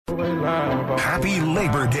Happy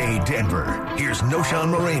Labor Day, Denver. Here's Noshan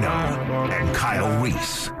Moreno and Kyle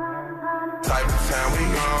Reese. Type of town we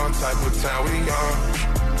on, type of town we on.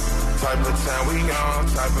 Type of town we on,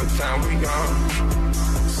 type of town we on.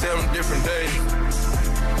 7 different days,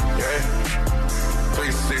 yeah.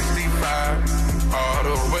 365, all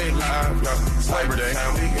the way live, yeah. Labor Day,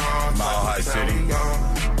 Mile High City.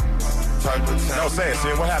 No, say it,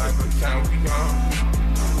 Sid. What happened?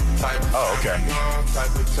 Oh, okay.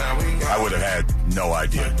 I would have had no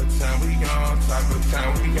idea.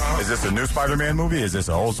 Is this a new Spider-Man movie? Is this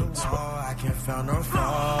an old one?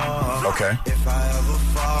 Okay.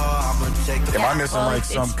 Am I missing like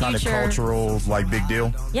some kind of cultural like big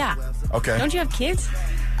deal? Yeah. Okay. Don't you have kids?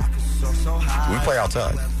 We play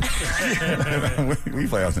outside. we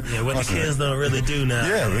play outside. Yeah, what the kids don't really do now.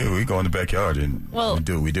 Yeah, we go in the backyard and we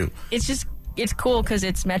do what we do. It's cool because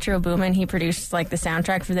it's Metro Boomin. He produced like the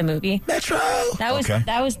soundtrack for the movie. Metro. That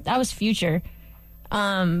was Future.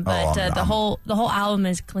 The whole album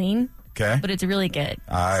is clean. Okay. But it's really good.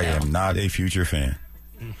 I am not a Future fan.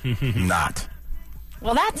 Not.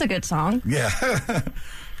 Well, that's a good song. Yeah.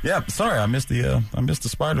 Yeah, sorry, I missed the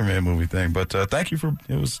Spider-Man movie thing, but thank you for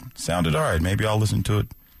sounded all right. Maybe I'll listen to it.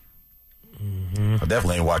 I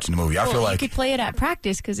definitely ain't watching the movie. I feel like you could play it at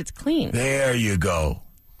practice because it's clean. There you go.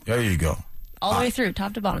 All the way through,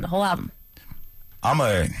 top to bottom, the whole album.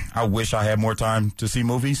 I wish I had more time to see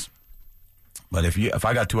movies, but if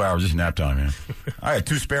I got 2 hours, it's nap time, man. I had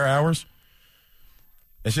 2 spare hours.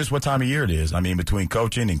 It's just what time of year it is. I mean, between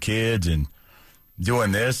coaching and kids and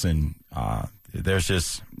doing this and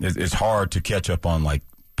it's hard to catch up on like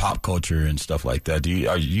pop culture and stuff like that. Do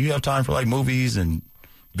you have time for like movies and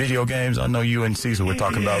video games? I know you and Cecil were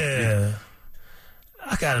talking about. Yeah,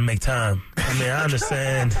 I gotta make time. I mean, I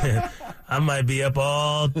understand. I might be up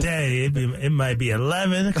all day. It might be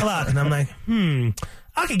 11 o'clock, and I'm like,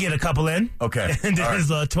 I could get a couple in. Okay, and then it's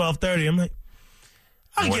 12:30. I'm like,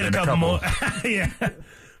 I can get a couple more. Yeah.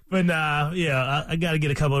 But I got to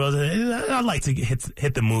get a couple of those. I'd like to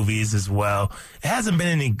hit the movies as well. It hasn't been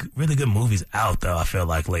any really good movies out, though, I feel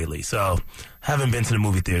like, lately. So, haven't been to the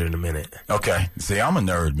movie theater in a minute. Okay. See, I'm a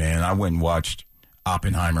nerd, man. I went and watched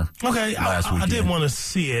Oppenheimer last weekend. I did want to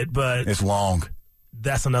see it, but it's long.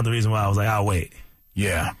 That's another reason why I was like, I'll wait.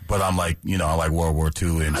 Yeah, but I'm like, I like World War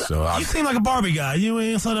II, and so you seem like a Barbie guy. You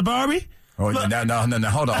ain't saw the Barbie? Oh, no,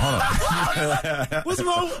 hold on. What's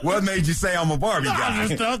wrong? What made you say I'm a Barbie guy? I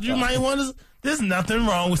just thought you might want to. There's nothing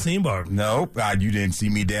wrong with seeing Barbie. Nope. You didn't see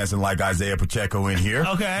me dancing like Isaiah Pacheco in here.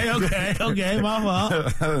 Okay, my fault.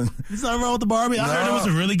 There's nothing wrong with the Barbie. I heard it was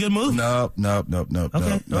a really good movie. Nope.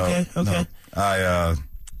 Okay.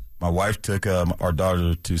 My wife took our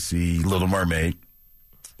daughter to see Little Mermaid.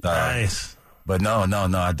 Nice. But no,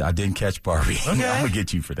 I didn't catch Barbie. Okay. I'm going to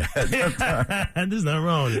get you for that. There's nothing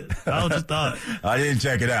wrong with it. I just thought. I didn't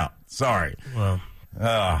check it out. Sorry. Well,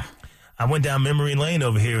 I went down memory lane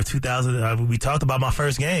over here. 2000. We talked about my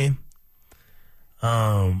first game. So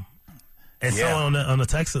on the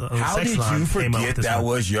text line. How did you forget that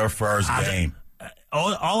was your first game?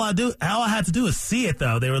 All I had to do is see it,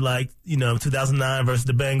 though. They were like, 2009 versus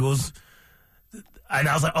the Bengals. And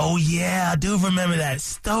I was like, oh, yeah, I do remember that.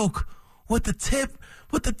 Stoke. With the tip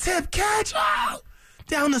catch,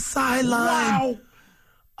 down the sideline. Wow.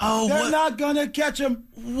 Oh, they're not going to catch him.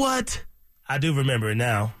 What? I do remember it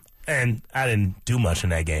now. And I didn't do much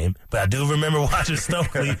in that game, but I do remember watching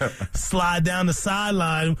Stokely slide down the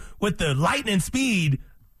sideline with the lightning speed.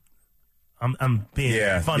 I'm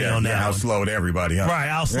being funny on that. Yeah, outslowed everybody, huh? Right,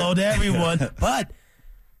 outslowed everyone, but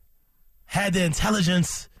had the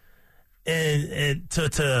intelligence and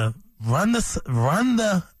to run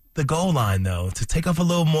the goal line, though, to take off a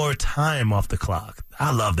little more time off the clock.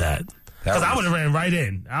 I love that. Because I would have ran right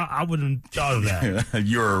in. I wouldn't have thought of that.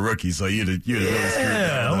 You're a rookie, so you'd have really screwed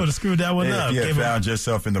that up. I would have screwed that one up. If you had found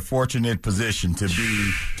yourself in the fortunate position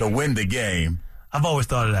to win the game. I've always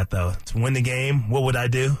thought of that, though. To win the game, what would I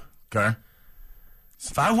do? Okay.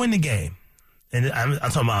 If I win the game, and I'm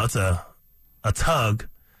talking about it's a tug.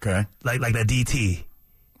 Okay. Like that DT.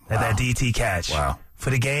 Wow. That DT catch. Wow.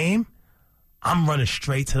 For the game, I'm running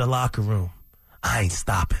straight to the locker room. I ain't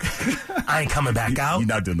stopping. I ain't coming back out. You're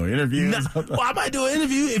not doing no interviews? No, well, I might do an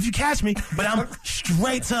interview if you catch me, but I'm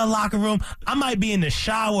straight to the locker room. I might be in the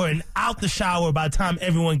shower and out the shower by the time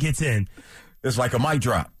everyone gets in. It's like a mic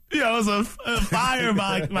drop. Yeah, it was a fire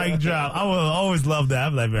mic drop. I will always love that.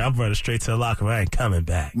 I'm like, man, I'm running straight to the locker room. I ain't coming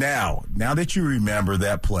back. Now that you remember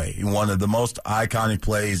that play, one of the most iconic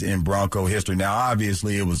plays in Bronco history. Now,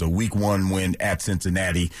 obviously, it was a Week 1 win at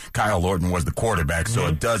Cincinnati. Kyle Orton was the quarterback, so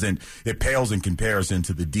it pales in comparison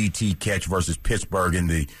to the DT catch versus Pittsburgh in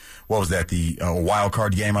the wild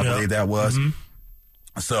card game, I believe that was.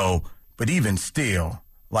 So, but even still,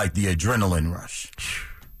 like the adrenaline rush.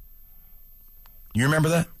 You remember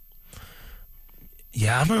that?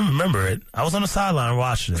 Yeah, I remember it. I was on the sideline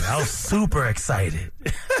watching it. I was super excited.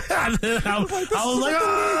 I was like,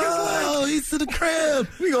 oh, he's to the crib.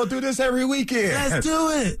 We go do this every weekend. Let's do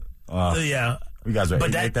it. Yeah. You guys are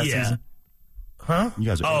 8-8 that season? Huh? You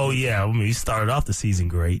guys are 8-8. Yeah. I mean, we started off the season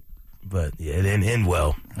great, but yeah, it didn't end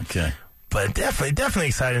well. Okay. But definitely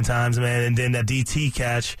exciting times, man. And then that DT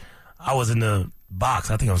catch, I was in the box.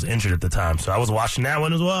 I think I was injured at the time, so I was watching that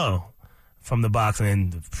one as well from the box,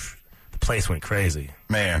 and the place went crazy.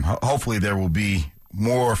 Man, hopefully there will be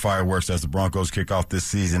more fireworks as the Broncos kick off this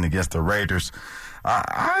season against the Raiders.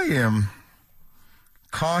 I am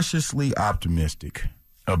cautiously optimistic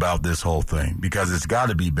about this whole thing because it's got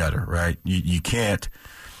to be better, right? You can't,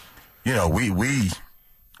 we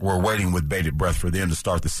were waiting with bated breath for them to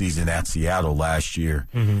start the season at Seattle last year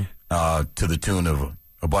to the tune of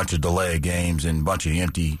a bunch of delay games and a bunch of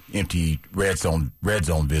empty red zone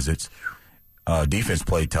visits. Defense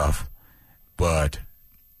played tough, but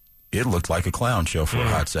it looked like a clown show for a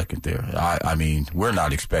hot second there. I mean, we're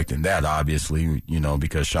not expecting that, obviously,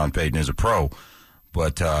 because Sean Payton is a pro.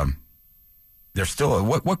 But there's still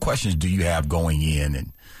what questions do you have going in,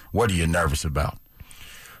 and what are you nervous about?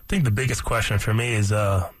 I think the biggest question for me is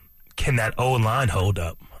can that O-line hold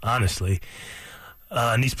up, honestly?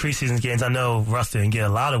 In these preseason games, I know Russ didn't get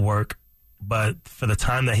a lot of work, but for the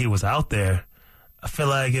time that he was out there, I feel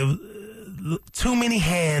like too many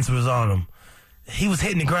hands was on him. He was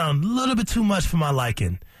hitting the ground a little bit too much for my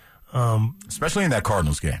liking. Especially in that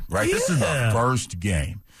Cardinals game, right? Yeah. This is the first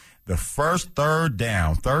game. The first third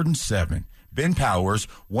down, 3rd and 7. Ben Powers,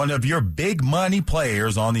 one of your big money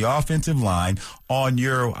players on the offensive line, on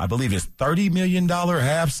your, I believe it's $30 million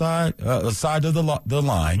half side of the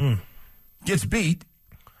line, gets beat.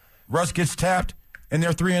 Russ gets tapped, and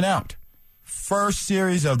they're 3 and out. First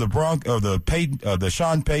series of the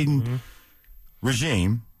Sean Payton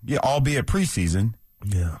regime, albeit preseason.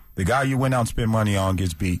 Yeah, the guy you went out and spent money on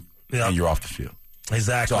gets beat, and you're off the field.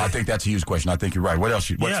 Exactly. So I think that's a huge question. I think you're right. What else?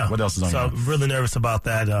 What else is on? So I'm really nervous about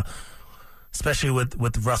that, especially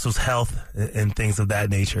with Russell's health and things of that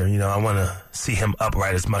nature. I want to see him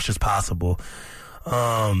upright as much as possible.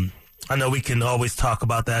 I know we can always talk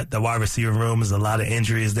about that. The wide receiver room, there's a lot of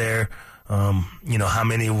injuries there. How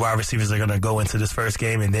many wide receivers are going to go into this first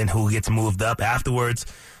game, and then who gets moved up afterwards.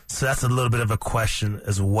 So that's a little bit of a question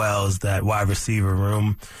as well, as that wide receiver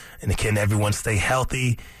room. And can everyone stay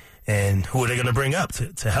healthy? And who are they going to bring up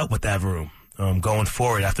to help with that room going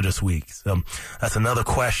forward after this week? So that's another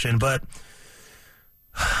question. But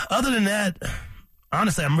other than that,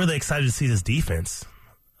 honestly, I'm really excited to see this defense.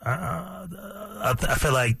 I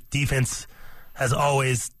feel like defense has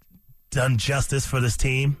always done justice for this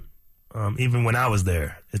team. Even when I was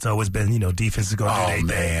there, it's always been, defense is going to do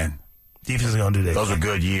their thing. Man. Defense is going to do their thing. Those are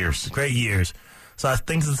good years. Great years. So I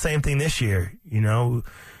think it's the same thing this year. We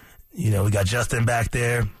got Justin back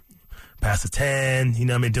there, past the 10,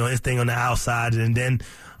 doing his thing on the outside. And then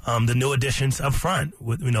the new additions up front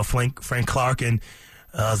with, Frank Clark and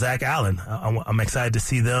Zach Allen. I'm excited to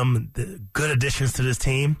see them. Good additions to this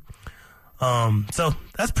team. So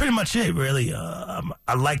that's pretty much it, really.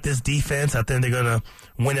 I like this defense. I think they're going to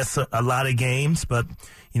win us a lot of games. But,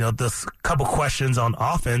 this couple questions on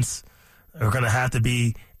offense are going to have to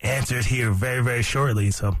be answered here very, very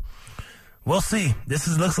shortly. So we'll see. It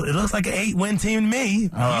looks like an 8-win team to me. You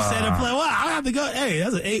said it play. Well, I have to go. Hey,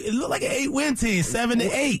 that's it looked like an 8-win team,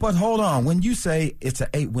 7-8. But hold on. When you say it's an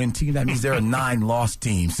 8-win team, that means they're a 9-loss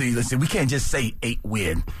team. See, listen, we can't just say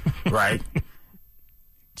 8-win, right?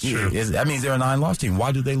 Sure. That means they're a 9-loss team.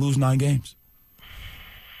 Why do they lose 9 games?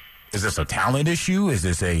 Is this a talent issue? Is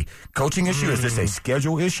this a coaching issue? Is this a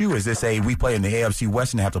schedule issue? Is this we play in the AFC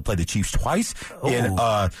West and have to play the Chiefs twice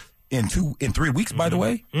in 3 weeks? By the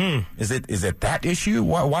way, is it that issue?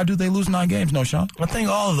 Why do they lose 9 games? No, Sean. I think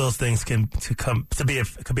all of those things could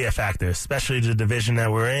be a factor, especially the division that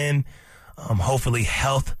we're in. Hopefully,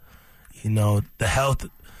 health. The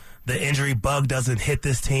injury bug doesn't hit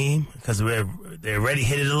this team because they already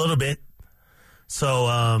hit it a little bit.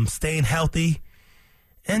 So staying healthy.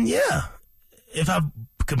 And, if I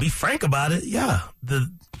could be frank about it, the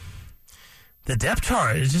depth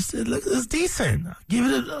chart, it's decent.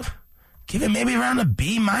 Give give it maybe around a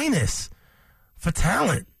B- for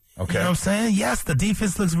talent. Okay. You know what I'm saying? Yes, the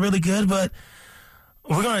defense looks really good, but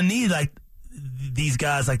we're going to need like these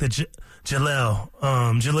guys like the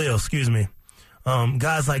Jaleel, excuse me.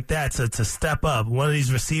 Guys like that to step up. One of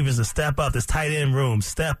these receivers to step up, this tight end room,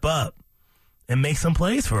 step up and make some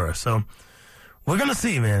plays for us. So we're going to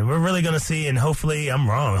see, man. We're really going to see, and hopefully I'm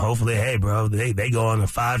wrong. Hopefully, hey, bro, they go on a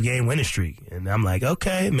 5-game winning streak. And I'm like,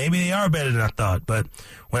 okay, maybe they are better than I thought. But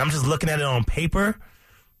when I'm just looking at it on paper,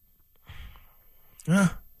 I'm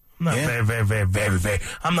not very.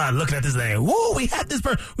 I'm not looking at this thing. Whoa, we had this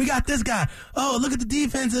person. We got this guy. Oh, look at the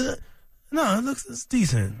defense. No, it's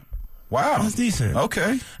decent. Wow. It's decent.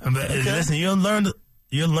 Okay. Listen, you'll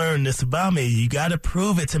learn this about me. You got to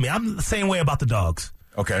prove it to me. I'm the same way about the Dogs.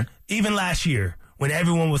 Okay. Even last year, when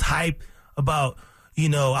everyone was hyped about,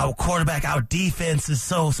 our quarterback, our defense is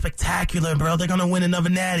so spectacular, bro. They're going to win another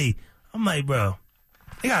natty. I'm like, bro,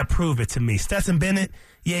 they got to prove it to me. Stetson Bennett,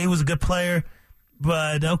 yeah, he was a good player.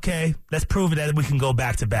 But, okay, let's prove it that we can go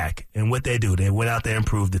back-to-back. And what they do, they went out there and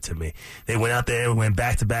proved it to me. They went out there and went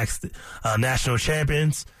back-to-back national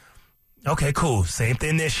champions. Okay, cool. Same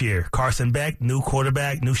thing this year. Carson Beck, new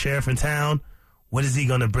quarterback, new sheriff in town. What is he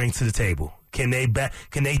going to bring to the table? Can they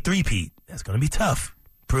three-peat? That's going to be tough.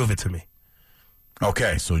 Prove it to me.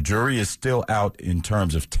 Okay, so jury is still out in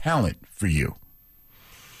terms of talent for you.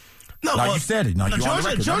 No, you said it. No, you on the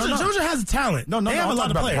record. Georgia has a talent. They have a lot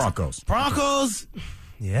of players. The Broncos.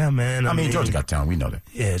 Yeah, man. I mean, Georgia got talent. We know that.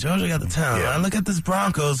 Yeah, Georgia got the talent. Yeah. I look at this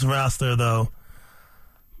Broncos roster, though.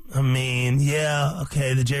 I mean, yeah,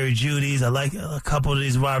 okay, the Jerry Judys. I like a couple of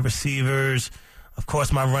these wide receivers. Of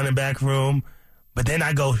course, my running back room. But then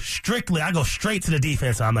I go straight to the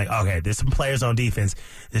defense. I'm like, okay, there's some players on defense.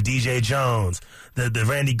 The DJ Jones, the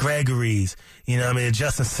Randy Gregory's, the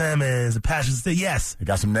Justin Simmons, the Patrick. Yes. They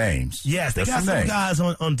got some names. Yes, they got some guys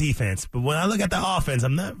on defense. But when I look at the offense,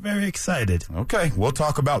 I'm not very excited. Okay, we'll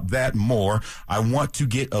talk about that more. I want to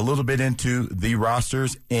get a little bit into the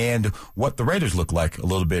rosters and what the Raiders look like a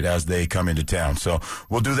little bit as they come into town. So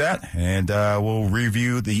we'll do that, and we'll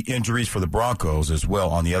review the injuries for the Broncos as well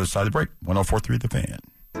on the other side of the break. 104.3 The Fan.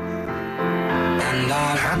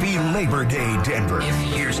 Happy Labor Day, Denver.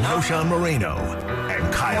 Here's Noshawn Moreno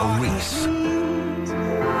and Kyle Reese.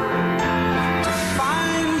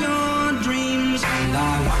 Find your dreams.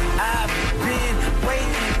 I've been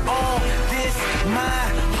waiting on this my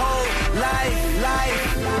whole life.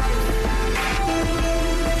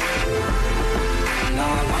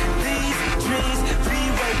 These dreams be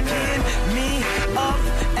waking me up.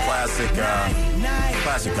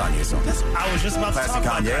 Classic Kanye song. I was just about to talk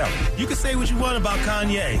about Kanye. Kanye. You can say what you want about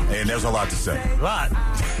Kanye. And there's a lot to say. A lot.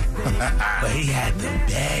 But he had the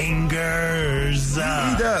bangers. He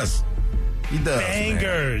does.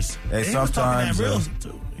 Bangers. Man. Hey, sometimes. Hey,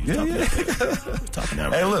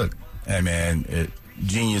 look. Hey, man,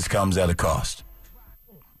 genius comes at a cost.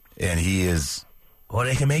 And he is. Well,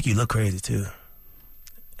 they can make you look crazy, too.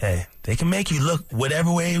 Hey, they can make you look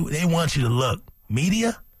whatever way they want you to look.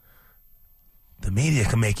 The media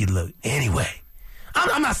can make you look anyway.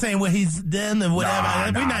 I'm not saying what he's done or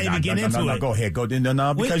whatever. We're not even getting into it. Go ahead.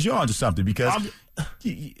 Because you're onto something. Because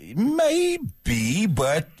maybe,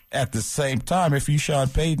 but at the same time, if you Sean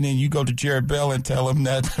Payton and you go to Jared Bell and tell him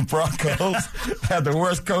that the Broncos have the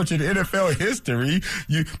worst coach in NFL history,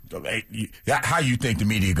 how you think the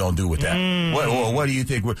media going to do with that? What do you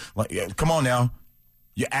think? Come on now.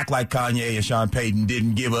 You act like Kanye and Sean Payton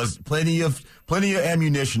didn't give us plenty of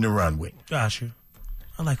ammunition to run with. Got you.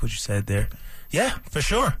 I like what you said there. Yeah, for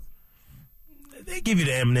sure. They give you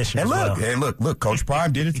the ammunition. And look, Coach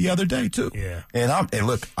Prime did it the other day too. Yeah. And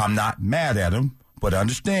I'm not mad at him, but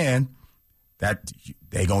understand that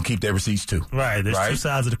they gonna keep their receipts too. Right. There's two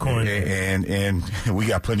sides of the coin. And we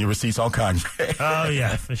got plenty of receipts on Kanye. Oh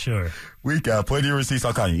yeah, for sure. We got plenty of receipts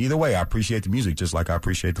on Kanye. Either way, I appreciate the music just like I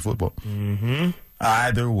appreciate the football. Mm-hmm.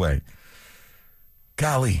 Either way.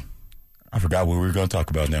 Golly, I forgot what we were going to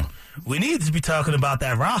talk about now. We need to be talking about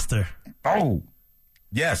that roster. Oh,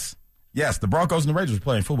 yes. Yes, the Broncos and the Raiders are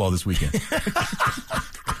playing football this weekend.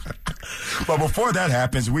 But before that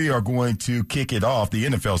happens, we are going to kick it off, the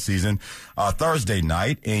NFL season, Thursday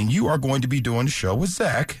night, and you are going to be doing the show with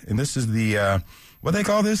Zach. And this is the, what do they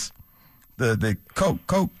call this? The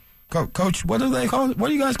coach, what do they call it? What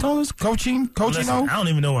do you guys call this? Coaching? Listen, I don't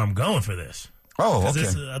even know where I'm going for this. Oh, okay.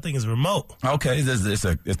 I think it's remote. Okay, They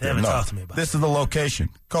haven't talked to me about this is the location.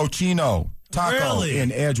 Cochino Taco really? in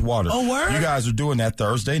Edgewater. Oh, word? You guys are doing that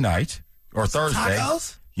Thursday night or Thursday.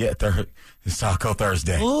 Tacos? Yeah, it's Taco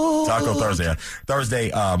Thursday. Ooh. Taco Thursday.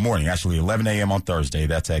 Thursday morning, actually 11 a.m. on Thursday.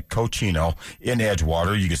 That's at Cochino in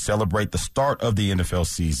Edgewater. You can celebrate the start of the NFL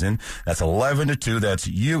season. That's 11 to 2. That's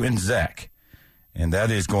you and Zach. And that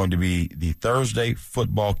is going to be the Thursday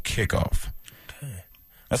football kickoff. Okay.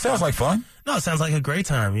 That sounds like fun. No, it sounds like a great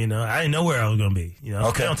time. I didn't know where I was going to be.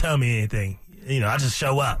 Okay. They don't tell me anything. I just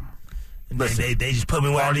show up. Listen, they just put me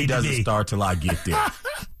where I need to be. Party doesn't start till I get there.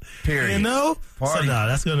 Period. So, no,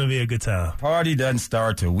 that's going to be a good time. Party doesn't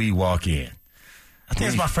start till we walk in. I think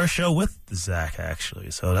it's my first show with Zach,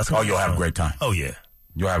 actually. So that's you'll have a great time. Oh, yeah.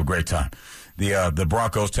 You'll have a great time. The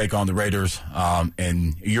Broncos take on the Raiders,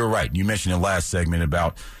 and you're right. You mentioned in the last segment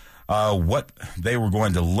about what they were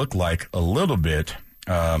going to look like a little bit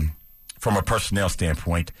from a personnel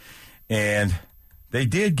standpoint, and they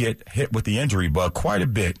did get hit with the injury bug quite a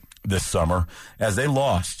bit this summer as they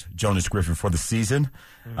lost Jonas Griffin for the season.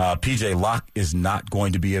 P.J. Locke is not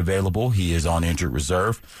going to be available. He is on injured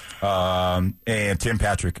reserve. And Tim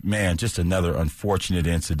Patrick, man, just another unfortunate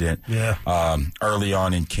incident early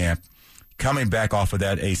on in camp. Coming back off of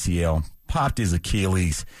that ACL, popped his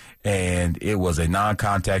Achilles, and it was a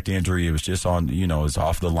non-contact injury. It was just on, it was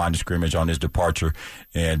off the line of scrimmage on his departure,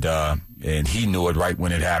 and he knew it right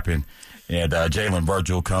when it happened. And Jalen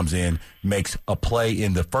Virgil comes in, makes a play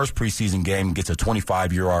in the first preseason game, gets a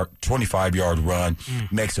 25-yard run,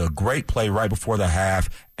 makes a great play right before the half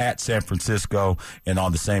at San Francisco, and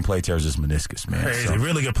on the same play tears his meniscus, man. Crazy. So,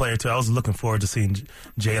 really good player, too. I was looking forward to seeing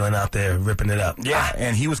Jalen out there ripping it up. Yeah,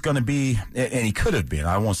 and he was going to be, and he could have been,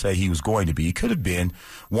 I won't say he was going to be, he could have been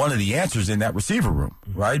one of the answers in that receiver room,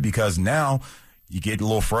 right? Because now you get a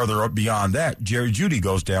little further up beyond that. Jerry Jeudy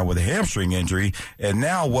goes down with a hamstring injury, and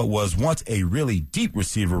now what was once a really deep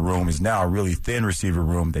receiver room is now a really thin receiver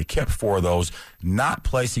room. They kept 4 of those, not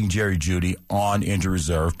placing Jerry Jeudy on injured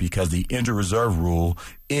reserve because the injured reserve rule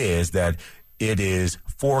is that it is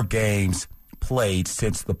 4 games played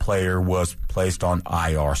since the player was placed on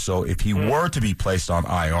IR. So if he were to be placed on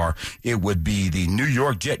IR, it would be the New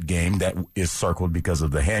York Jet game that is circled because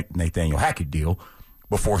of the Nathaniel Hackett deal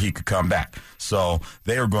before he could come back. So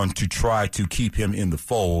they are going to try to keep him in the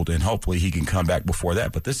fold, and hopefully he can come back before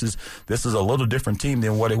that. But this is a little different team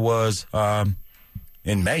than what it was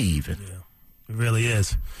in May even. Yeah, it really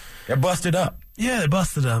is. They're busted up. Yeah, they're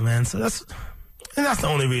busted up, man. So that's the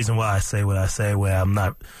only reason why I say what I say, where I'm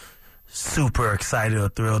not super excited or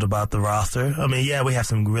thrilled about the roster. I mean, yeah, we have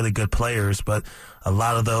some really good players, but a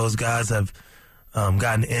lot of those guys have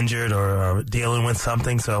gotten injured or are dealing with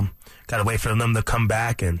something, so got to wait for them to come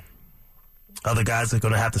back, and other guys are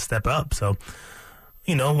going to have to step up. So,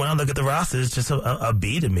 when I look at the roster, it's just a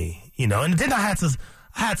B to me, And then I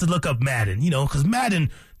had to look up Madden, because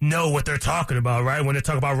Madden know what they're talking about, right? When they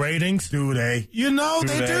talk about ratings. Do they?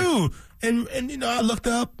 They do. And I looked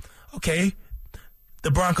up, okay,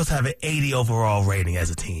 the Broncos have an 80 overall rating as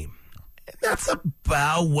a team. That's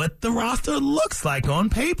about what the roster looks like on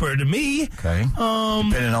paper to me. Okay.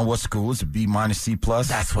 Depending on what school, it's a B minus C plus.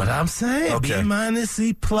 That's what I'm saying. Okay. B minus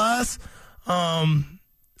C plus.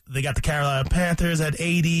 They got the Carolina Panthers at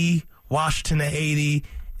 80, Washington at 80,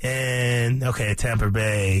 and Tampa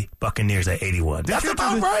Bay Buccaneers at 81. That's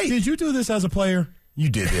about right. Did you do this as a player? You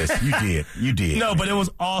did this. You did. No, but it was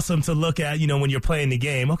awesome to look at, when you're playing the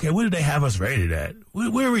game. Okay, what did they have us rated at?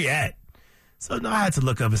 Where are we at? So I had to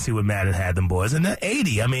look up and see what Madden had them boys. And that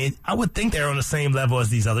 80, I mean, I would think they're on the same level as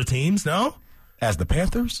these other teams, no? As the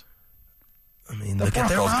Panthers? I mean, look at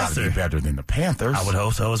their roster. Got to be better than the Panthers. I would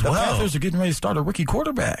hope so as well. The Panthers are getting ready to start a rookie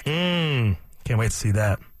quarterback. Can't wait to see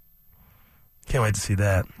that. Let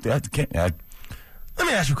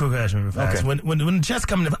me ask you a quick question real fast. Okay. When the Jets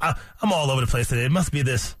come in, I'm all over the place today. It must be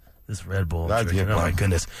this Red Bull. Oh, my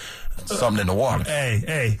goodness. Something in the water.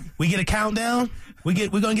 Hey, we get a countdown? We're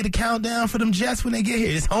going to get a countdown for them Jets when they get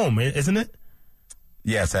here. It's home, isn't it?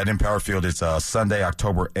 Yes, at Empower Field. It's Sunday,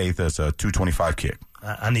 October 8th. It's a 2:25 kick.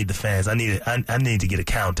 I need the fans. I need to get a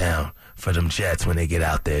countdown for them Jets when they get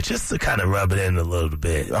out there, just to kind of rub it in a little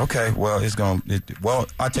bit. Okay, well,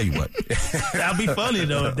 I'll tell you what. That'd be funny,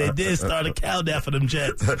 though, if they did start a countdown for them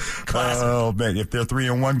Jets. Classic. Oh, man, if they're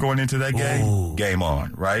 3-1 going into that game, game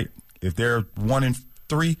on, right? If they're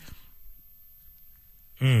 1-3,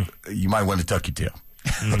 you might want to tuck your tail.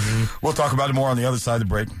 Mm-hmm. We'll talk about it more on the other side of the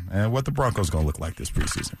break and what the Broncos going to look like this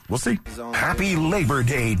preseason. We'll see. Happy Labor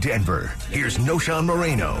Day, Denver. Here's Noshan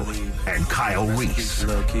Moreno and Kyle Reese.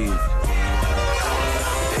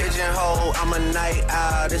 Pigeonhole, I'm a night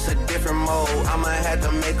owl, it's a different mode. I'ma have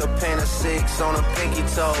to make a paint of 6 on a pinky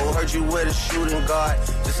toe. Heard you with a shooting guard,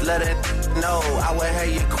 just let it know. I would have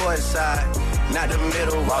you courtside, not the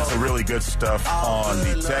middle row. Lots of really good stuff on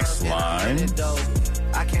the text line.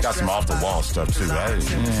 Got some off-the-wall stuff, too.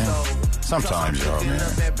 Sometimes, y'all, man.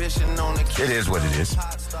 It is what it is.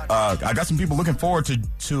 I got some people looking forward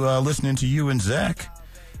to listening to you and Zach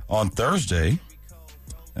on Thursday.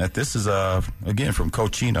 This is, again, from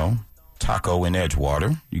Cochino Taco in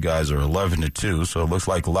Edgewater. You guys are 11-2, so it looks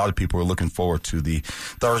like a lot of people are looking forward to the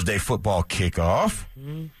Thursday football kickoff.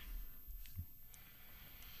 Mm-hmm.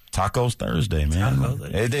 Tacos Thursday, man.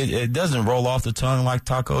 It doesn't roll off the tongue like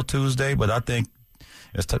Taco Tuesday, but I think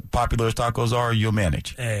as popular as tacos are, you'll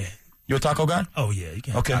manage. Hey. You a taco guy? Oh, yeah. You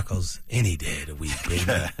can have tacos any day of the week, baby.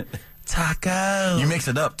 Taco. You mix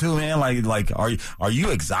it up, too, man? Like, are you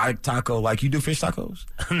exotic taco like you do fish tacos?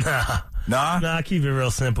 Nah? Nah, I keep it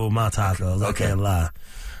real simple with my tacos. Okay. I can't lie.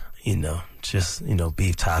 Just,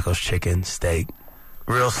 beef tacos, chicken, steak.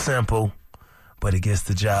 Real simple. But it gets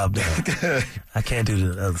the job done. I can't do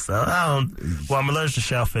the other stuff. I'm allergic to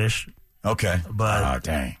shellfish. Okay. But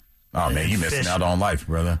dang. Oh man, you missing out on life,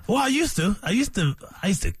 brother. Well, I used to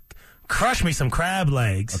crush me some crab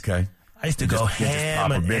legs. Okay. I used to go ham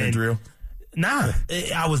just pop a Benadryl. Nah,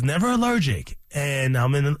 I was never allergic. And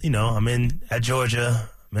I'm at Georgia.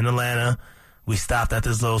 I'm in Atlanta. We stopped at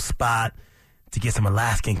this little spot to get some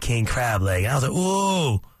Alaskan king crab leg. And I was like,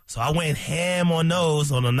 ooh. So I went ham on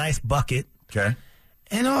those on a nice bucket. Okay.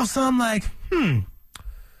 And all of a sudden, I'm like,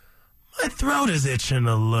 my throat is itching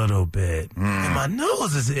a little bit. And my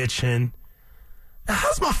nose is itching. Now,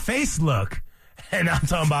 how's my face look? And I'm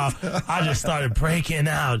talking about, I just started breaking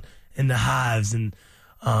out in the hives and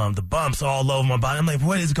the bumps all over my body. I'm like,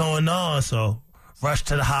 what is going on? So, rushed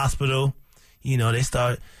to the hospital. They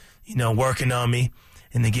start, working on me.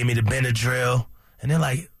 And they give me the Benadryl. And they're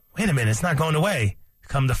like, wait a minute, it's not going away.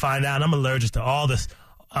 Come to find out, I'm allergic to all this.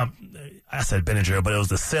 I said Benadryl, but it was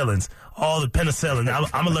the Cillins. All the penicillin.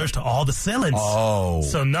 I'm allergic to all the Cillins. Oh.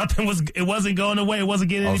 So it wasn't going away. It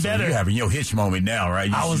wasn't getting any better. You're having your hitch moment now, right?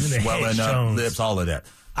 I was in the swelling hitch, up, Jones. lips, all of that.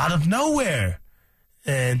 Out of nowhere.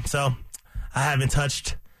 And so I haven't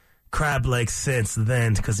touched crab legs since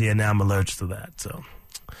then because, now I'm allergic to that. So.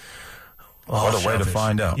 What a way to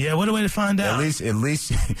find out. Yeah, what a way to find out. At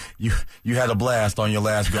least you had a blast on your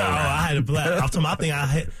last go. Oh, I had a blast.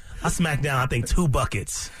 I smacked down, 2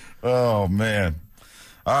 buckets. Oh, man.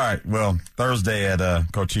 All right. Well, Thursday at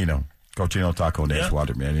Cochino Taco in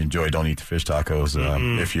Edgewater, man. Enjoy. Don't eat the fish tacos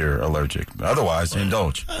if you're allergic. Otherwise,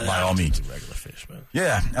 indulge by all means. Regular fish, man.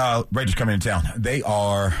 Yeah. Raiders coming into town. They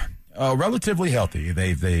are relatively healthy.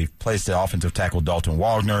 They've placed the offensive tackle Dalton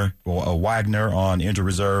Wagner on injured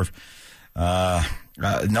reserve.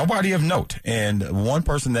 Nobody of note. And one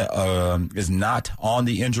person that is not on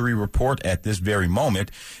the injury report at this very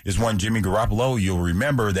moment is one Jimmy Garoppolo. You'll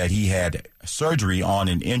remember that he had surgery on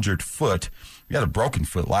an injured foot. He had a broken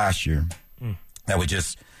foot last year that would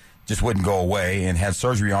just wouldn't go away, and had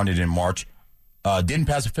surgery on it in March. Didn't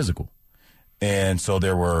pass a physical. And so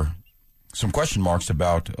there were some question marks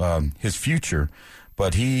about his future.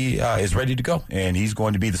 But he is ready to go, and he's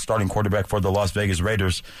going to be the starting quarterback for the Las Vegas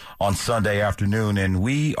Raiders on Sunday afternoon. And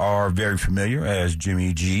we are very familiar, as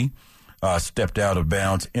Jimmy G stepped out of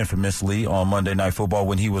bounds infamously on Monday Night Football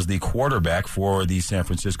when he was the quarterback for the San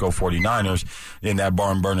Francisco 49ers in that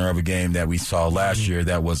barn burner of a game that we saw last year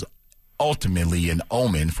that was ultimately an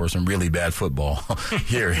omen for some really bad football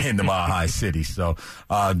here in the Mile High City. So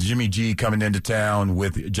Jimmy G coming into town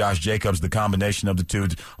with Josh Jacobs, the combination of the two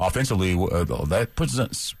offensively, that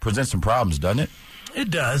presents some problems, doesn't it?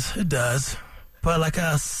 It does. But like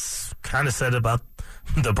I kind of said about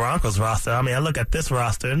the Broncos roster, I mean, I look at this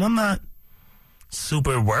roster and I'm not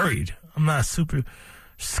super worried. I'm not super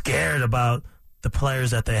scared about the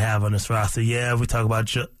players that they have on this roster. Yeah, we talk about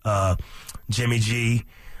Jimmy G,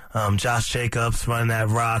 Josh Jacobs running that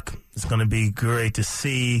rock. It's going to be great to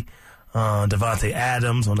see. Devontae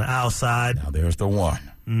Adams on the outside. Now there's the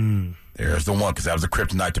one. There's the one, because that was a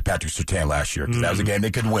kryptonite to Patrick Surtain last year. Because that was a game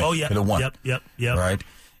they couldn't win. Oh, yeah. Could have won. Yep. Right?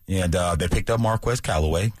 And they picked up Marquez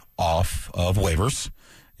Callaway off of waivers.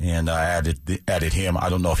 And added him. I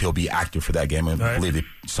don't know if he'll be active for that game. I believe they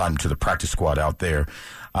signed him to the practice squad out there.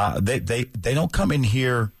 They don't come in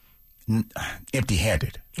here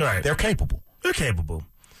empty-handed. Right. They're capable.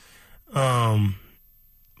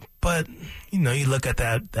 But you look at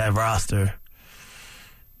that roster.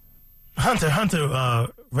 Hunter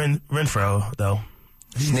Renfrow, though.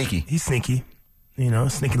 Sneaky. He's sneaky.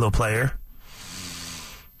 Sneaky little player.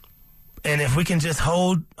 And if we can just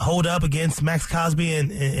hold up against Max Crosby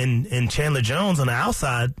and Chandler Jones on the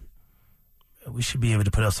outside, we should be able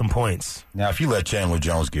to put up some points. Now, if you let Chandler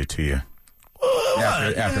Jones get to you,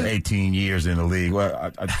 After 18 years in the league.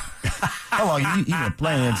 Well, how long he been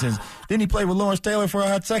playing since? Didn't he play with Lawrence Taylor for a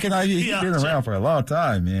hot second? He's been around for a long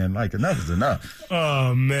time, man. Like, enough is enough.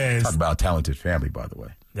 Oh, man. Talk about a talented family, by the way.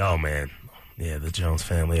 Oh, man. Yeah, the Jones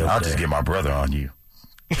family. I'll just get my brother on you.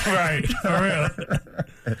 Right, for real.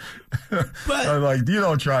 But I'm like, you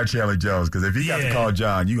don't try Chandler Jones, because if he got to call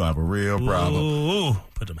John, you're going to have a real problem. Ooh,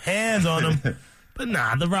 put them hands on him. But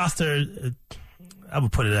nah, the roster, I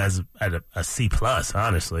would put it as a C+,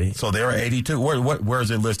 honestly. So they're at 82. Where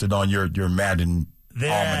is it listed on your Madden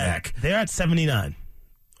almanac? They're at 79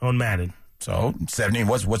 on Madden. So 70.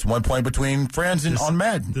 What's 1 point between friends and on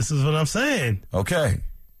Madden? This is what I'm saying. Okay.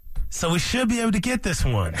 So we should be able to get this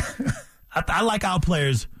one. I like our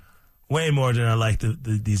players way more than I like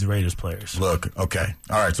these Raiders players. Look, okay.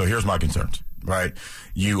 All right, so here's my concerns, right?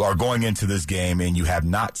 You are going into this game and you have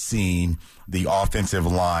not seen the offensive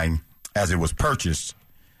line as it was purchased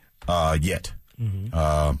yet. Mm-hmm.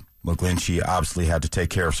 McGlinchey obviously had to take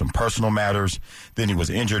care of some personal matters. Then he was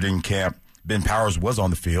injured in camp. Ben Powers was on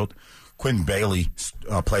the field. Quentin Bailey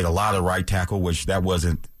played a lot of right tackle, which that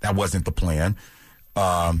wasn't the plan.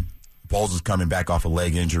 Bowles is coming back off a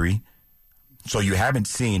leg injury. So you haven't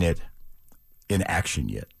seen it in action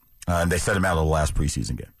yet. And they set him out of the last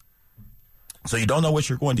preseason game. So you don't know what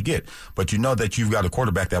you're going to get. But you know that you've got a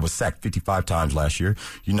quarterback that was sacked 55 times last year.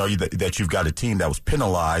 You know that you've got a team that was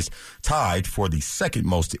penalized, tied for the second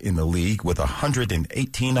most in the league with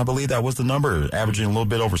 118, I believe that was the number, averaging a little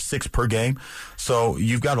bit over 6 per game. So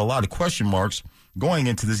you've got a lot of question marks going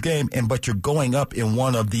into this game, but you're going up in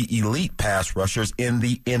one of the elite pass rushers in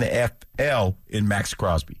the NFL in Max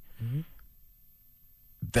Crosby. Mm-hmm.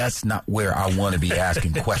 That's not where I want to be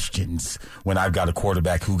asking questions when I've got a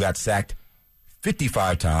quarterback who got sacked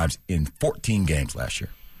 55 times in 14 games last year.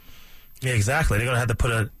 Yeah, exactly. They're going to have to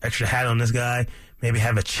put an extra hat on this guy, maybe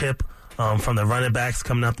have a chip from the running backs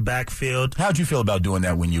coming out the backfield. How'd you feel about doing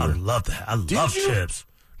that when you were? I love that. I love chips.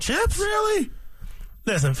 Chips? Really?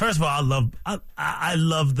 Listen, first of all, I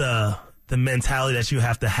love the mentality that you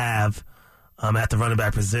have to have at the running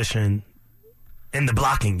back position in the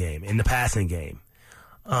blocking game, in the passing game.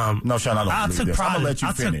 No, Sean, I don't believe this. I'm going to let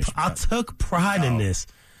you finish. I took pride in this.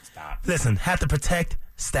 Stop. Listen, had to protect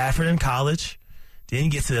Stafford in college.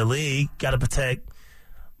 Didn't get to the league. Got to protect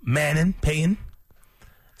Peyton.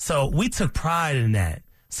 So we took pride in that.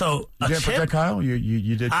 So you didn't protect Kyle?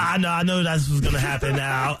 You did? I know that's what's going to happen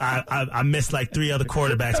now. I missed like 3 other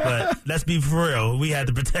quarterbacks, but let's be for real. We had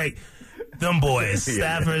to protect them boys,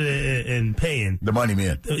 Stafford and Payne. The money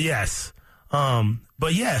men. Yes.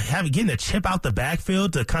 But yeah, getting a chip out the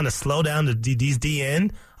backfield to kind of slow down these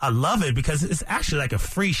DN, I love it because it's actually like a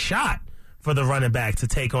free shot for the running back to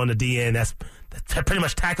take on the DN that's pretty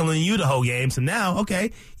much tackling you the whole game. So now, okay,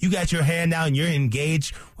 you got your hand out and you're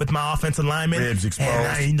engaged with my offensive lineman. Ribs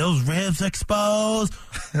exposed. And those ribs exposed.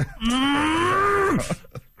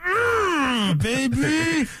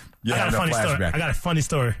 Baby. Yeah, I got a funny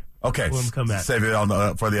story. Okay, when we come back. Save it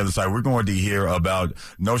for the other side. We're going to hear about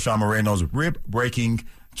Knowshon Moreno's rib-breaking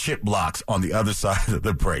chip blocks on the other side of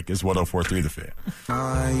the break. It's 104.3 The Fan.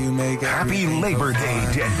 Happy Labor Day,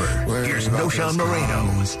 Denver. Here's Knowshon Moreno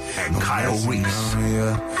and Kyle Reese.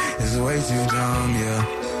 It's way too dumb,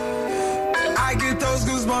 yeah. I get those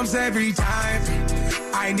goosebumps every time.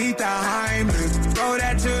 I need the Heimlich. Throw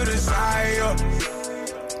that to the side.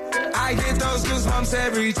 I get those goosebumps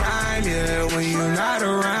every time, yeah. When you're not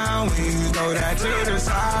around, when you throw that to the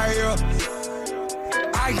side.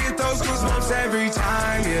 I get those goosebumps every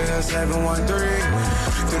time, yeah. 713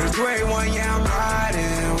 to the 281, yeah, I'm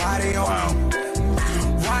riding. Why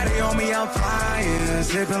they on me? I'm flying,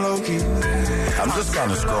 sipping low key. I'm just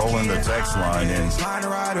kind of scrolling the text line and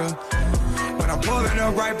when I'm pulling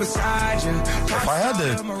up right beside you. If I had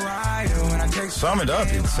to sum it up,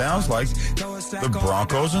 it sounds like the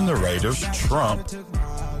Broncos and the Raiders trump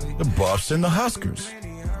the Buffs and the Huskers.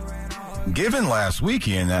 Given last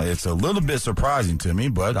weekend, it's a little bit surprising to me,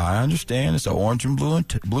 but I understand it's an orange and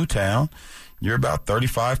blue town. You're about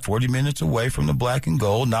 35, 40 minutes away from the black and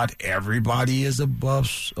gold. Not everybody is a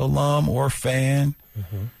Buffs alum or fan.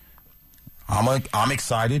 Mm-hmm. I'm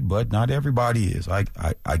excited, but not everybody is. I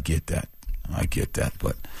get that.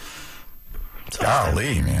 But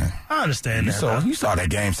golly, man. I understand that. You saw that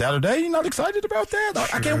game Saturday. You're not excited about that?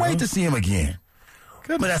 Sure. I can't wait to see him again.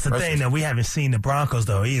 But that's the thing, that we haven't seen the Broncos,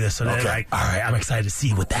 though, either. So they're like, all right, I'm excited to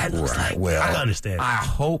see what that looks like. Well, I can understand. I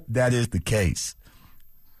hope that is the case.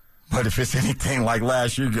 But if it's anything like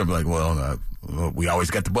last year, you'll be like, well, we always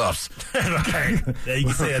got the Buffs. Okay. Yeah, you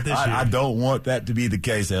can say that this year. I don't want that to be the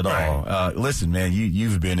case at all. Listen, man,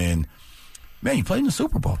 you've been in – man, you played in the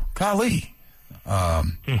Super Bowl. Golly. I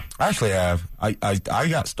actually have. I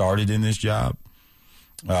got started in this job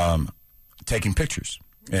taking pictures.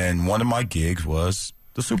 And one of my gigs was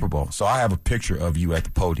the Super Bowl. So I have a picture of you at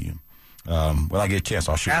the podium. When I get a chance,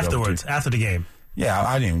 I'll shoot afterwards, after the game. Yeah,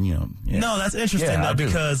 I didn't, Yeah. No, that's interesting, though,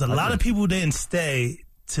 because a lot of people didn't stay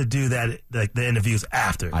to do that, like the interviews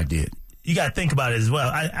after. I did. You got to think about it as well.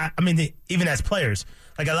 I mean, even as players,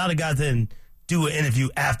 like a lot of guys didn't do an interview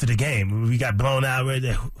after the game. We got blown out.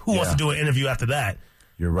 Who wants to do an interview after that?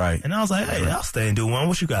 You're right. And I was like, hey, I'll stay and do one.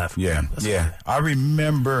 What you got? Yeah. I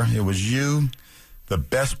remember it was you. The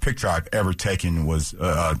best picture I've ever taken was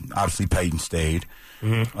obviously Peyton stayed,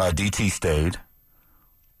 DT stayed,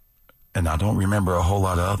 and I don't remember a whole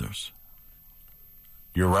lot of others.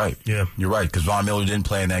 You're right. Yeah. You're right, because Von Miller didn't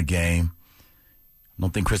play in that game. I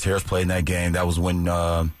don't think Chris Harris played in that game. That was when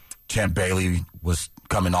Champ Bailey was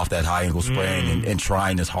coming off that high ankle sprain and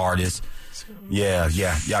trying his hardest. Yeah.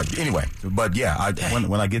 Anyway, but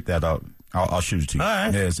when I get that, I'll shoot it to you. All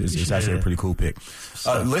right. Yeah, it's actually a pretty cool pick.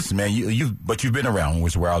 Listen, man, you've been around,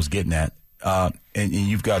 which is where I was getting at, and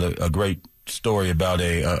you've got a great story about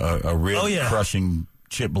a real crushing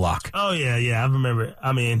chip block. Oh yeah, I remember.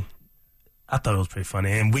 I mean, I thought it was pretty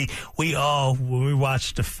funny, and we all, when we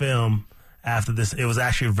watched the film after this, it was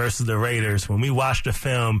actually versus the Raiders. When we watched the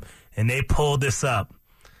film and they pulled this up,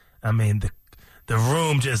 I mean, the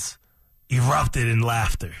room just erupted in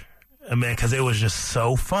laughter. I mean, because it was just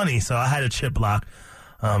so funny. So I had a chip block.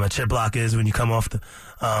 A chip block is when you come off the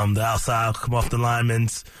outside, come off the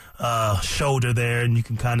lineman's shoulder there, and you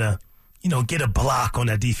can kind of, get a block on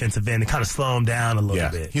that defensive end and kind of slow him down a little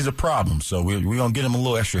bit. He's a problem, so we're going to get him a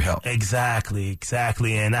little extra help. Exactly.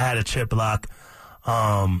 And I had a chip block.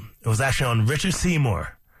 It was actually on Richard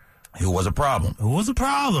Seymour. It was a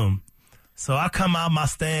problem. So I come out my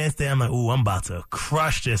stance there. I'm like, ooh, I'm about to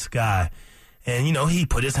crush this guy. And, he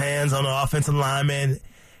put his hands on the offensive lineman,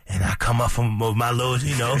 and I come up from my little,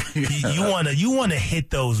 you want to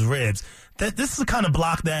hit those ribs. This is the kind of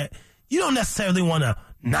block that you don't necessarily want to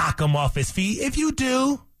knock him off his feet. If you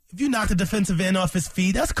knock the defensive end off his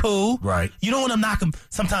feet, that's cool. Right. You don't want to knock him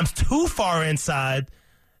sometimes too far inside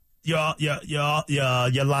your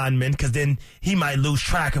lineman, because then he might lose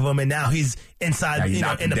track of him, and now he's inside,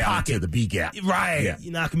 in the pocket. To the B gap. Right. Yeah.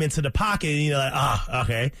 You knock him into the pocket, and you're like,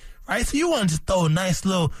 okay. Right. So you want to just throw a nice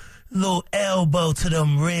little elbow to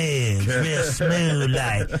them ribs, real smooth,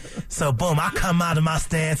 like. So boom, I come out of my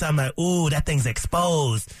stance. I'm like, ooh, that thing's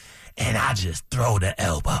exposed. And I just throw the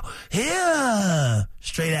elbow. Yeah.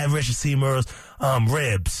 Straight at Richard Seymour's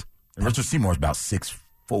ribs. And Richard Seymour's about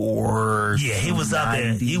 6'4". Yeah, he was up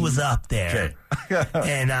there. He was up there.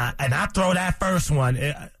 Okay. and I throw that first one.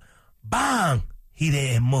 Bang! He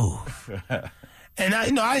didn't move. And I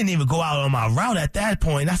didn't even go out on my route at that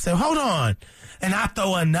point. I said, hold on. And I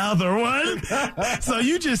throw another one. So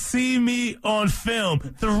you just see me on film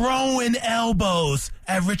throwing elbows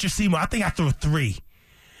at Richard Seymour. I think I threw 3.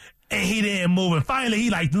 And he didn't move. And finally, he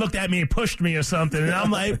looked at me and pushed me or something. And I'm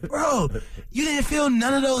like, bro, you didn't feel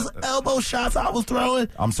none of those elbow shots I was throwing?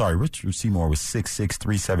 I'm sorry. Richard Seymour was 6'6",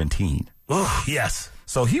 317. Ooh, yes.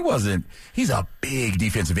 So he's a big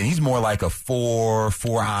defensive end. He's more like a 4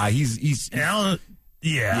 high. I don't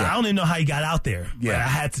even know how he got out there. Yeah. But I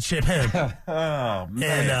had to chip him. Oh,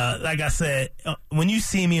 man. And like I said, when you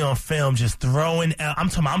see me on film just throwing, I'm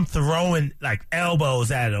throwing like elbows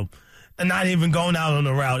at him. And not even going out on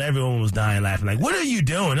the route. Everyone was dying laughing. Like, what are you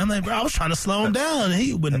doing? I'm like, bro, I was trying to slow him down.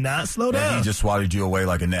 He would not slow down. He just swatted you away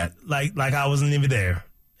like a net. Like I wasn't even there.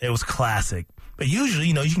 It was classic. But usually,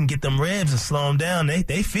 you can get them ribs and slow them down.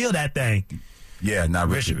 They feel that thing. Yeah, not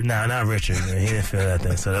Richard. Not Richard. Man. He didn't feel that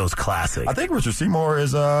thing. So that was classic. I think Richard Seymour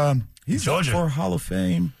is he's Georgia up for Hall of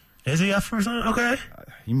Fame. Is he up for something? Okay.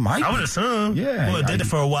 He might. I would assume. Yeah. Well, did it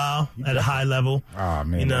for a while at a high level. Oh,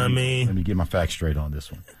 man. You know what I mean? Let me get my facts straight on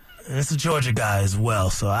this one. And it's a Georgia guy as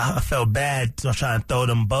well, so I felt bad trying to throw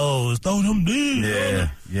them bows, throw them deep.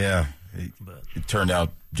 Yeah. It turned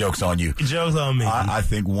out jokes on you. Jokes on me. I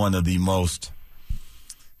think one of the most,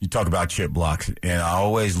 you talk about chip blocks, and I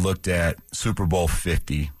always looked at Super Bowl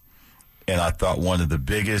 50, and I thought one of the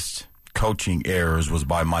biggest coaching errors was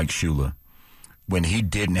by Mike Shula when he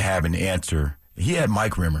didn't have an answer. He had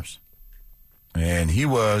Mike Rimmers, and he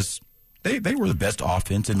was... They were the best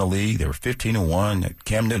offense in the league. They were 15-1.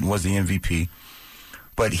 Cam Newton was the MVP.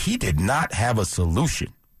 But he did not have a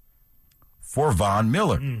solution for Von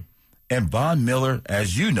Miller. And Von Miller,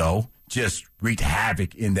 as you know, just wreaked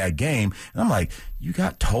havoc in that game. And I'm like, you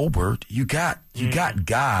got Tolbert. You got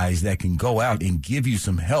guys that can go out and give you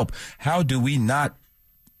some help. How do we not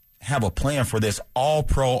have a plan for this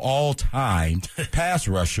all-pro, all-time pass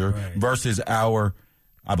rusher versus our,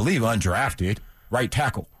 I believe, undrafted right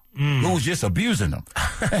tackle who was just abusing them.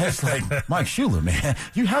 It's like, Mike Schuler, man,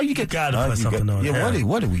 how you get gotta put something on him.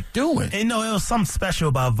 What are we doing? And, it was something special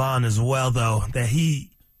about Von as well, though, that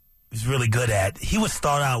he was really good at. He would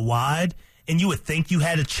start out wide, and you would think you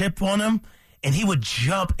had a chip on him, and he would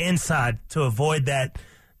jump inside to avoid that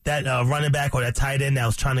running back or that tight end that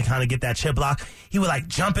was trying to kind of get that chip block. He would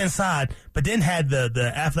jump inside, but then had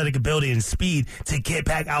the athletic ability and speed to get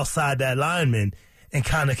back outside that lineman and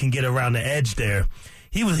kind of can get around the edge there.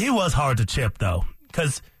 He was hard to chip though,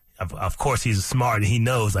 because of course he's smart and he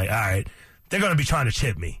knows all right, they're going to be trying to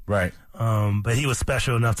chip me. Right. But he was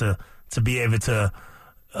special enough to be able to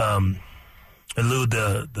elude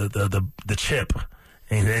the chip.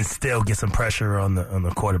 And then still get some pressure on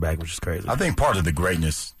the quarterback, which is crazy. I think part of the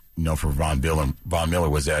greatness, for Von Miller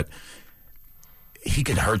was that he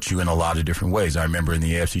could hurt you in a lot of different ways. I remember in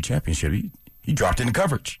the AFC Championship, he dropped into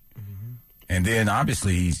coverage. Mm-hmm. And then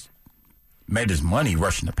obviously he's made his money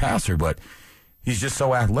rushing the passer, but he's just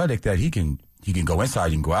so athletic that he can go inside,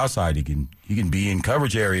 he can go outside, he can be in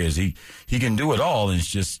coverage areas, he can do it all, and it's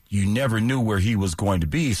just you never knew where he was going to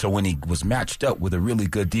be. So when he was matched up with a really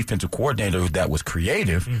good defensive coordinator that was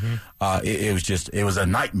creative, it was a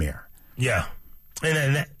nightmare. Yeah,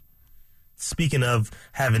 and speaking of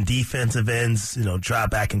having defensive ends,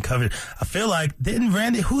 drop back and cover, I feel like didn't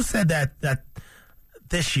Randy? Who said that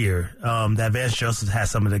this year that Vance Joseph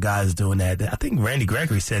has some of the guys doing that? I think Randy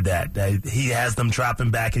Gregory said that he has them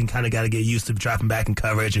dropping back and kind of got to get used to dropping back in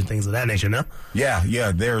coverage and things of that nature, no?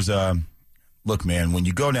 Yeah. There's look, man, when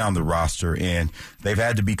you go down the roster, and they've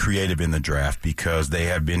had to be creative in the draft because they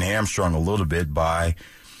have been hamstrung a little bit by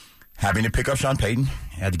having to pick up Sean Payton.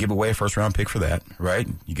 Had to give away a first-round pick for that, right?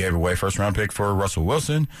 You gave away a first-round pick for Russell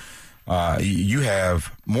Wilson. You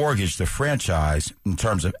have mortgaged the franchise in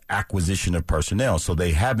terms of acquisition of personnel, so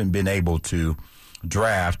they haven't been able to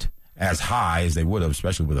draft as high as they would have,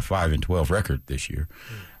 especially with a 5-12 record this year.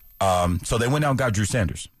 So they went out and got Drew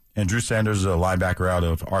Sanders, and Drew Sanders is a linebacker out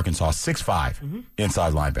of Arkansas, 6'5",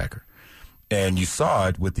 inside linebacker, and you saw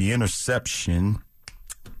it with the interception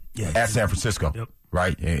at San Francisco,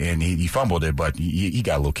 right? And he fumbled it, but he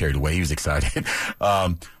got a little carried away. He was excited,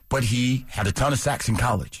 but he had a ton of sacks in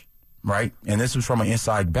college. Right? And this was from an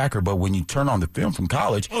inside backer, but when you turn on the film from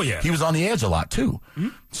college, he was on the edge a lot too. Mm-hmm.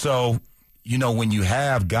 So, when you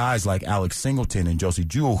have guys like Alex Singleton and Josie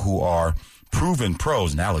Jewell who are proven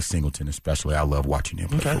pros, and Alex Singleton especially, I love watching him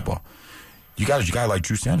play football. You got a guy like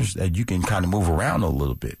Drew Sanders that you can kind of move around a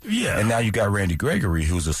little bit. Yeah. And now you got Randy Gregory,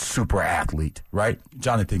 who's a super athlete, right?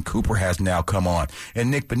 Jonathan Cooper has now come on, and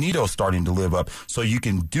Nick Bonito's starting to live up. So you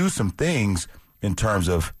can do some things in terms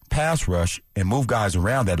of pass rush and move guys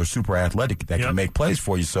around that are super athletic that can make plays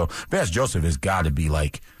for you. So Vance Joseph has got to be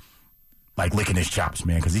like licking his chops,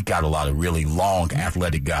 man, because he got a lot of really long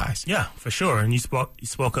athletic guys. Yeah, for sure. And you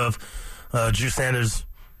spoke of Drew Sanders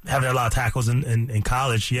having a lot of tackles in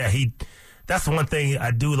college. Yeah, that's the one thing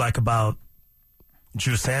I do like about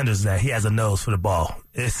Drew Sanders, that he has a nose for the ball.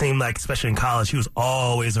 It seemed like, especially in college, he was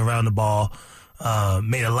always around the ball.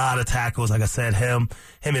 Made a lot of tackles. Like I said, him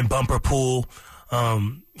and Bumper Pool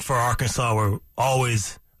for Arkansas were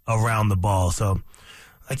always around the ball. So,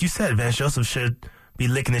 like you said, Vance Joseph should be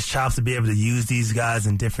licking his chops to be able to use these guys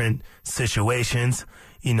in different situations.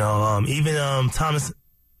 Even Thomas,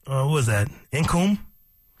 what was that, Incoom,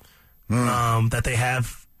 that they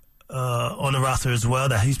have on the roster as well,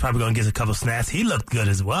 that he's probably going to get a couple snaps. He looked good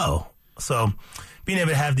as well. So, being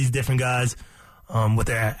able to have these different guys with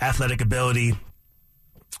their athletic ability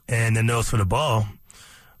and their nose for the ball,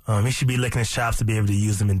 he should be licking his chops to be able to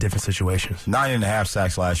use them in different situations. 9.5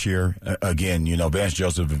 sacks last year. Again, Vance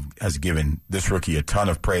Joseph has given this rookie a ton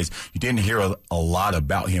of praise. You didn't hear a lot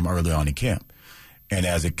about him early on in camp. And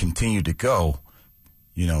as it continued to go,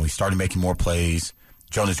 he started making more plays.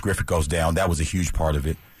 Jonas Griffith goes down. That was a huge part of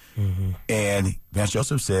it. Mm-hmm. And Vance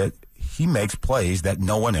Joseph said he makes plays that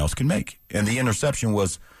no one else can make. And the interception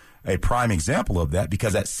was a prime example of that,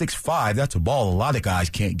 because at 6'5", that's a ball a lot of guys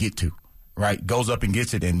can't get to, right? Goes up and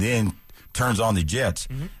gets it and then turns on the jets.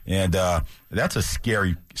 Mm-hmm. And that's a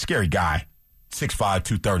scary guy, 6'5",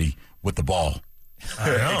 230 with the ball. I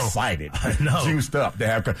know. Excited. I know. Juiced up.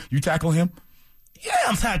 You tackle him? Yeah,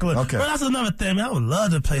 I'm tackling. Okay. But that's another thing, man. I would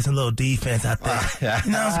love to play some little defense out there.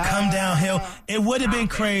 Come downhill. It would have been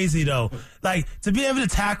crazy, though. Like, to be able to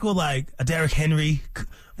tackle, like, a Derrick Henry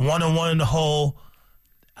one-on-one in the hole,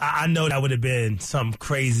 I know that would have been something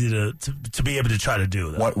crazy to be able to try to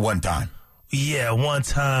do. Though. One time. Yeah, one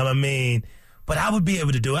time. But I would be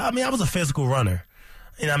able to do it. I was a physical runner.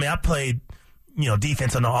 I played,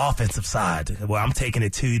 defense on the offensive side. Well, I'm taking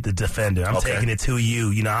it to the defender. I'm taking it to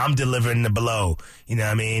you. I'm delivering the blow. You know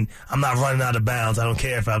what I mean? I'm not running out of bounds. I don't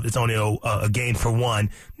care if it's only a gain for 1.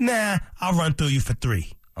 Nah, I'll run through you for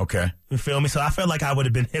 3. Okay. You feel me? So I felt like I would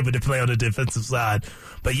have been able to play on the defensive side.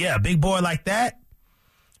 But, yeah, a big boy like that,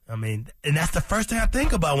 I mean, and that's the first thing I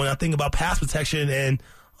think about when I think about pass protection and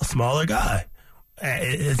a smaller guy.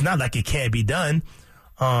 It's not like it can't be done.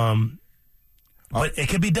 But it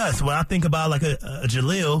could be done. So when I think about like a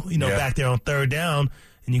Jaleel, back there on third down,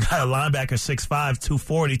 and you got a linebacker 6'5",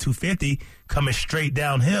 240, 250 coming straight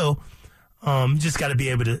downhill, you just got to be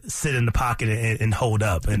able to sit in the pocket and hold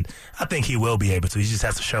up. And I think he will be able to. He just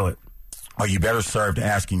has to show it. Are you better served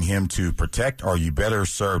asking him to protect, or are you better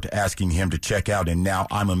served asking him to check out, and now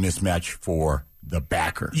I'm a mismatch for the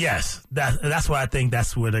backer? Yes. That's why I think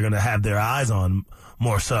that's where they're going to have their eyes on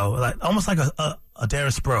more so. Almost like a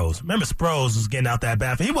Darren Sproles. Remember, Sproles was getting out that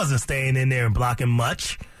backfield. He wasn't staying in there and blocking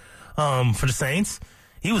much for the Saints.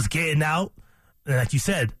 He was getting out, and like you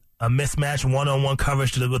said, a mismatch one-on-one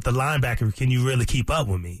coverage with the linebacker. Can you really keep up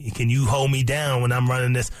with me? Can you hold me down when I'm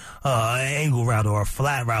running this angle route or a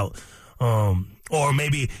flat route? Or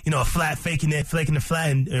maybe, a flat, flaking the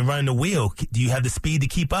flat and running the wheel. Do you have the speed to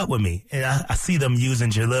keep up with me? And I see them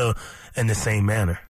using Jaleel in the same manner.